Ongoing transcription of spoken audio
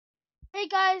Hey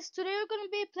guys, today we're gonna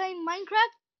be playing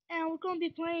Minecraft and we're gonna be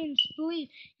playing Spleef.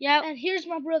 Yeah, and here's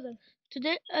my brother.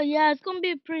 Today, yeah, it's gonna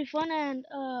be pretty fun and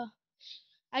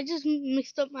I just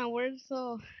mixed up my words,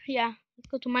 so yeah, let's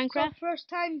go to Minecraft. So first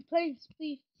time playing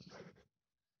Spleef,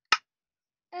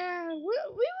 and we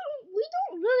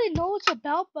don't really know what it's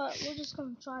about, but we're just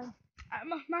gonna try.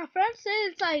 My friend said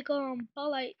it's like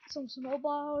about like some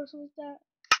snowball or something like that.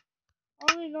 I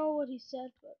don't really know what he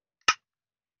said, but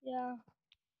yeah.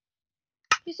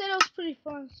 He said it was pretty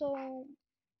fun, so I'm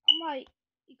like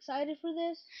excited for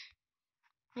this.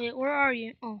 Hey, where are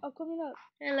you? Oh, I'm coming up.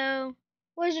 Hello.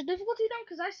 What is your difficulty down?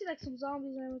 Cause I see like some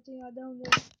zombies and everything down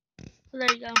there. Oh,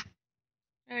 there you go.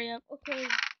 Hurry up. Okay.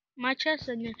 My chest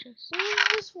and your chest. What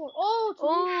is this for? Oh,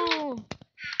 oh. Boy,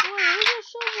 where's our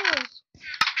shovels?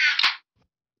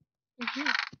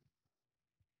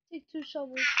 Take 2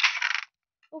 shovels.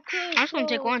 Okay. I'm just gonna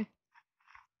take one.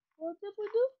 What did we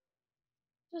do?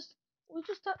 We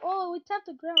just tap. Oh, we tapped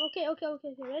the ground. Okay.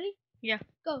 Ready? Yeah.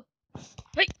 Go.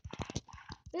 Wait.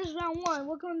 This is round 1.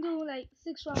 We're gonna do like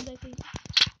 6 rounds, I think.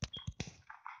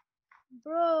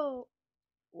 Bro,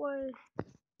 what?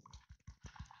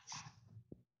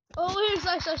 Oh, here's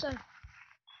side.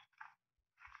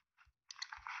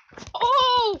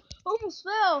 Oh, almost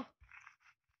fell.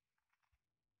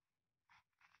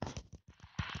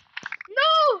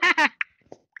 No.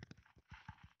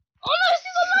 Oh no, it's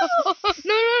still lava.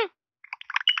 No.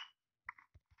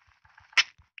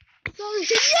 Sorry.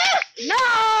 Yes. No.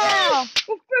 Yes!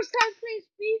 Well, first time playing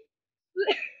Spleef.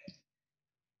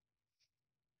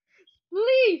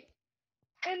 Spleef,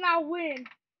 and I win.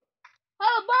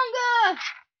 Halabunga!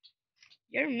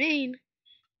 You're mean.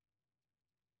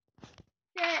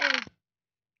 Yeah.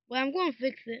 Well, I'm gonna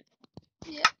fix it.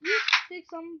 Yeah, you fix.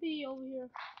 I'm gonna be over here.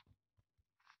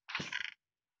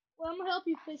 Well, I'm gonna help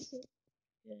you fix it.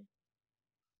 Yeah.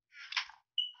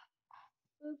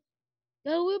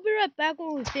 No, we'll be right back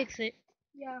when we fix it.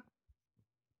 Yeah.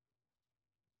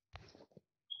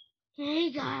 Hey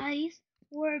guys,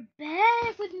 we're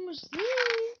back with more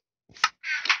Spleef.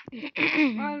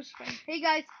 I'm just kidding. Hey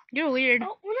guys. You're weird.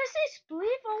 Oh, when I say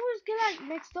Spleef, I always get like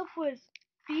mixed up with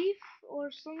beef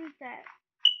or something like that.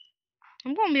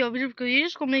 I'm gonna be over here because you're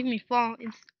just gonna make me fall.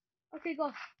 Okay,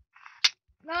 go.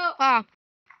 No. Ah.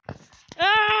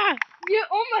 Ah! Yeah.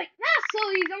 Oh my. That's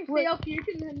so easy. I'm gonna stay up here. You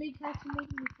can have to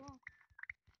make me fall.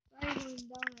 I ain't going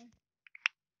down there.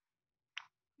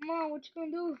 Come on, what you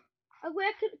gonna do?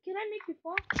 Wait, can I make you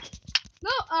fall? No.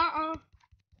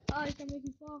 Oh, you can make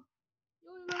me fall. You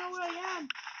don't even know where I am.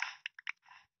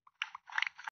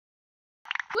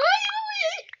 Where are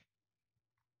you?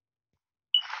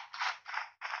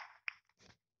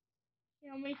 You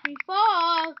don't make me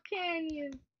fall, can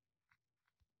you?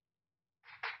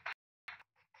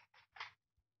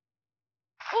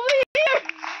 Over here!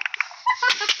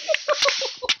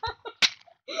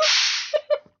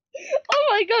 Oh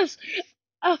my gosh!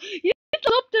 You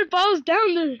up there, but I was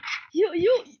down there.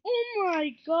 Oh my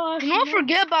gosh! Don't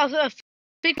forget about the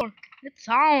figure. It's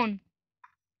on.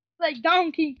 Like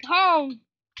Donkey Kong.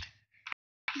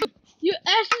 You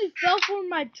actually fell for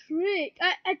my trick.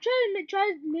 I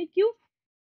tried to make you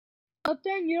up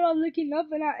there, and you're all looking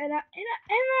up, and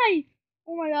I.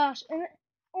 Oh my gosh! I'm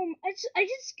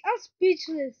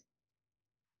speechless.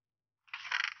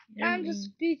 I'm just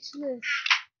speechless.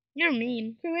 You're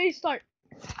mean. Okay, ready, start.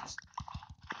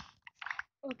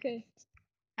 Okay.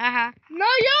 No,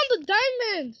 you're on the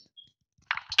diamonds.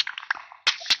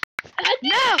 I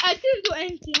didn't do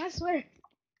anything. I swear.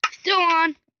 Still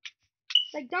on.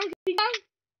 Like Donkey Kong.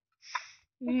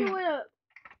 Okay, wait up.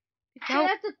 Okay,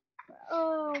 that's the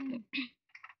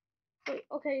Wait,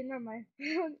 okay, never mind.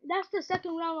 That's the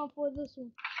second round for this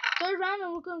one. Third round,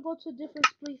 and we're gonna go to a different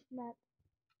Spleef map.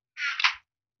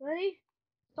 Ready?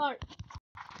 Start.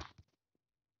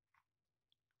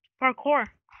 Parkour.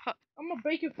 I'm gonna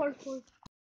break your parkour.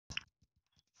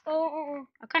 Oh.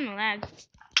 I kind of lag.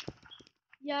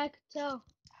 Yeah, I could tell.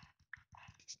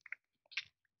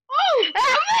 Oh!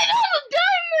 I made all the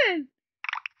diamonds!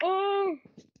 Oh.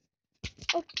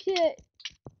 Okay.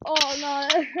 Oh no,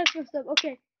 that's messed up.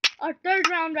 Okay. Our third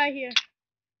round right here.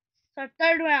 It's our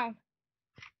third round.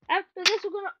 After this,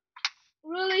 we're gonna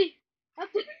really.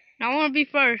 I wanna be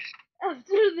first.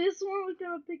 After this one, we're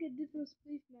gonna pick a different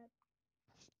Spleef map.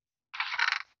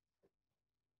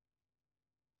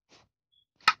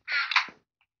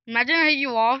 Imagine I hit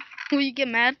you off. Will you get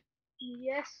mad?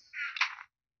 Yes.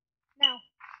 Now.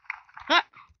 Ah,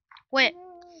 wait.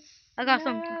 I got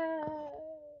something.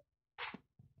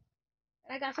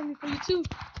 I got something for you too.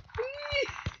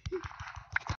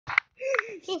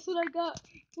 That's what I got.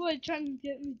 Boy, trying to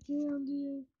get me down,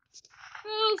 dude.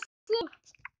 Oh, so.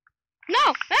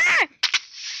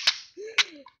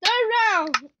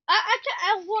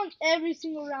 won every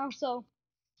single round, so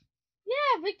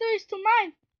yeah, victory is to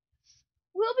mine.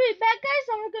 We'll be back, guys,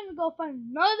 and we're gonna go find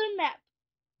another map.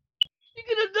 You're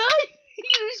gonna die? You're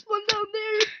gonna respawn down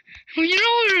there. Well, you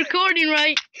know we're recording,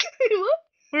 right? What?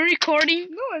 We're recording.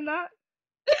 No, we're not.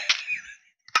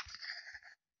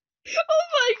 Oh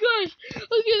my gosh.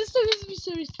 Okay, this time let's be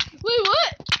serious. Wait,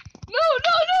 what? No,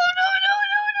 no, no, no, no,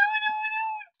 no, no, no, no.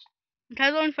 My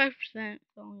tire's only 5%,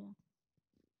 so yeah.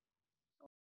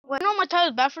 Well, I know my tire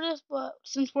is bad for this, but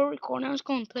since we're recording, I'm just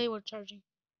gonna play with charging.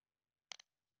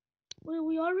 Wait,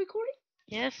 we are recording?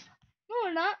 Yes. No,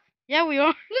 we're not. Yeah, we are.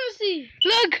 Let me see.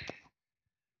 Look!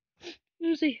 Let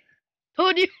me see.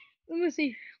 Told you. Let me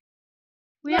see.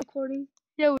 We Not are. recording.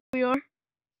 Yeah, we are.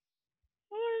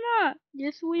 No, we're not.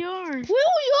 Yes, we are. We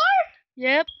are?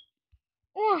 Yep.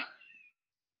 Oh,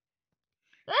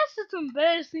 that's just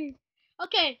embarrassing.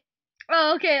 Okay.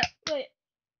 Oh, okay. Wait.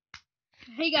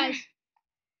 Hey guys.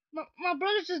 My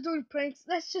brother's just doing pranks.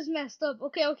 That's just messed up.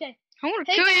 Okay, okay. I wanna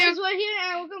Hey kill guys, you. we're here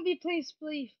and we're gonna be playing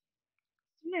Spleef.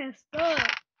 It's messed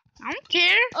up. I don't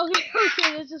care. Okay,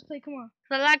 okay, let's just play. Come on.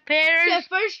 Select pairs. Okay,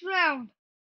 first round.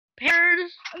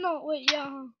 Pairs. No, wait,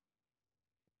 yeah.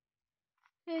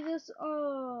 Okay, this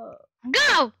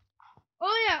Go!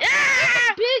 Oh yeah.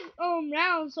 Ah! Big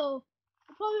round, so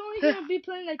we're probably only gonna be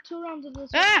playing like 2 rounds of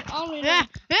this. Ah! I don't really know.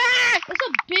 Ah! It's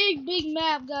a big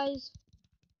map, guys.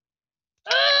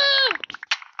 Ah!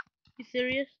 You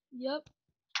serious? Yep.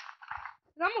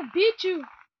 And I'm gonna beat you.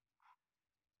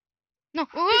 No.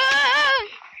 Ah!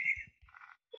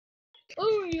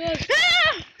 Oh my gosh.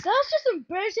 Ah! That was just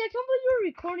embarrassing. I can't believe you were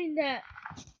recording that.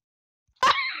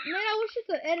 Man, I wish you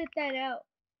could edit that out.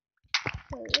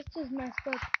 It's just messed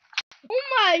up. Oh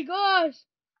my gosh.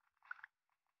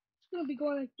 It's gonna be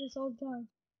going like this all the time.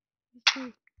 Let's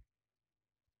see.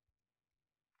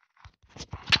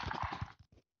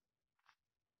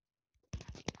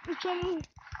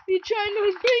 You trying to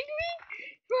break me?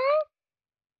 Huh?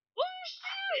 Oh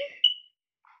shit!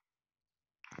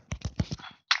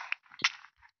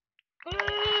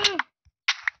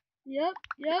 Yep.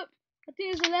 I think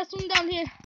it's the last one down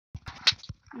here.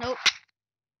 Nope.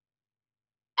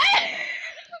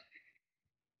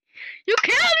 You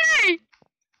killed me!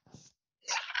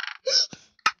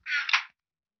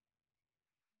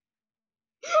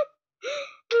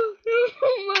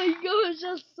 Oh my gosh,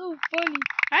 that's so funny.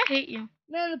 I hate you.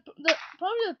 Man, the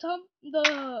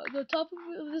topic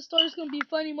of this story is gonna be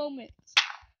funny moments.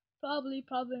 Probably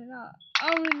not. I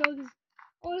don't really know this.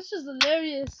 Oh, this is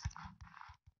hilarious.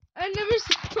 I never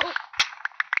saw.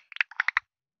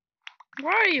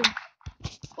 Where are you?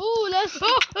 Oh, that's.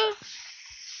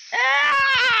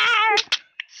 Ah!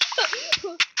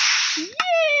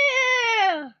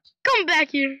 Yeah! Come back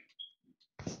here.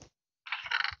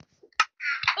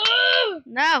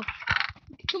 No.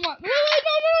 Come on. Wait,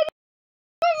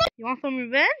 no. You want some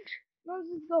revenge? No,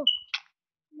 let's go.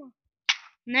 Come on.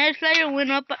 Next player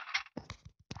win up.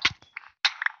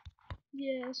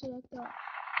 Yeah, that's what I thought.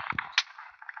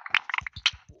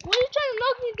 What are you trying to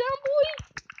knock me down, boy?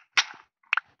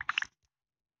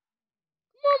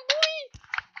 Come on, boy.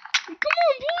 Come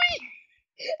on, boy.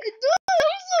 Dude,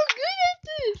 I'm so good at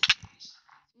this. It's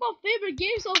my favorite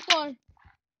game so far.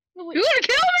 No, wait. You're gonna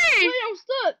kill me! Wait, I'm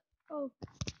stuck. Oh.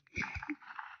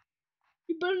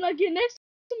 You better not get next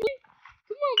to me.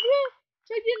 Come on, bro.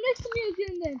 Try to get next to me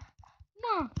again then. Come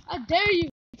on. I dare you.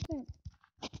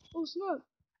 Oh, snap.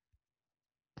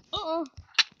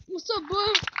 What's up,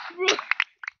 bro?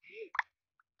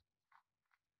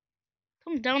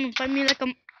 Come down and fight me like a...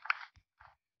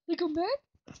 Like a man?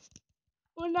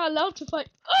 We're not allowed to fight.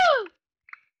 Oh!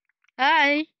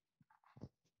 Hi.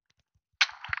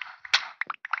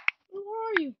 Where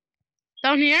are you?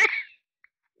 Down here?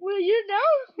 Where you're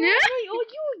down? Yeah. Wait, oh,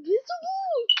 you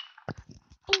invisible?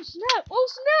 Oh, snap. Oh,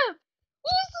 snap.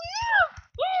 Oh, snap.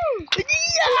 Yeah.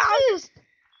 What's this?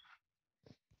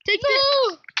 Take No.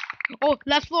 this. Oh,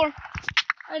 last floor.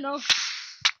 I know.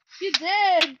 You're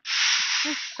dead.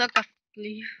 You suck at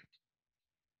Spleef.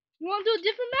 You want to do a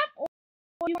different map?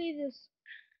 Or you need this?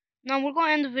 No, we're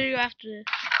gonna end the video after this.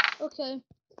 Okay.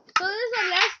 So this is our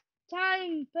last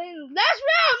time playing. Last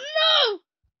round.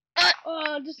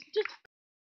 No. Just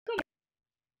come.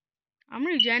 I'm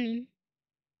regenning.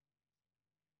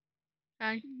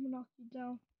 Hi. I'm gonna knock you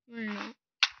down. Where not?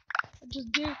 I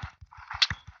just did.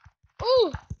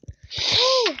 Oh.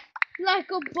 Oh.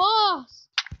 Like a boss.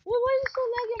 Why is it so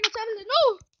laggy on my tablet? No.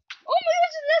 Oh my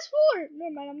gosh, it's last four.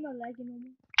 Never mind, I'm not lagging no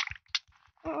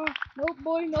more. Nope,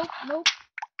 boy. Nope.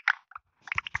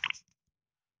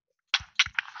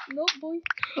 Nope, boy.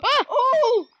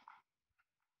 Oh!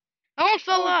 I almost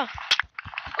fell off.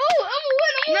 Oh, I'm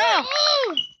gonna win! No.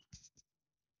 Oh!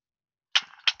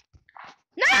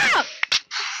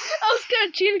 kind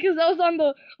of cheating because I was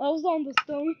on the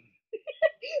stone.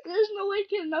 There's no way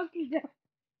to knock me down.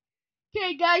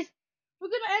 Okay, guys, we're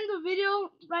gonna end the video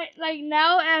right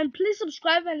now, and please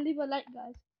subscribe and leave a like,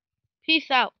 guys. Peace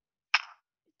out.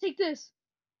 Take this.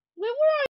 Wait, where are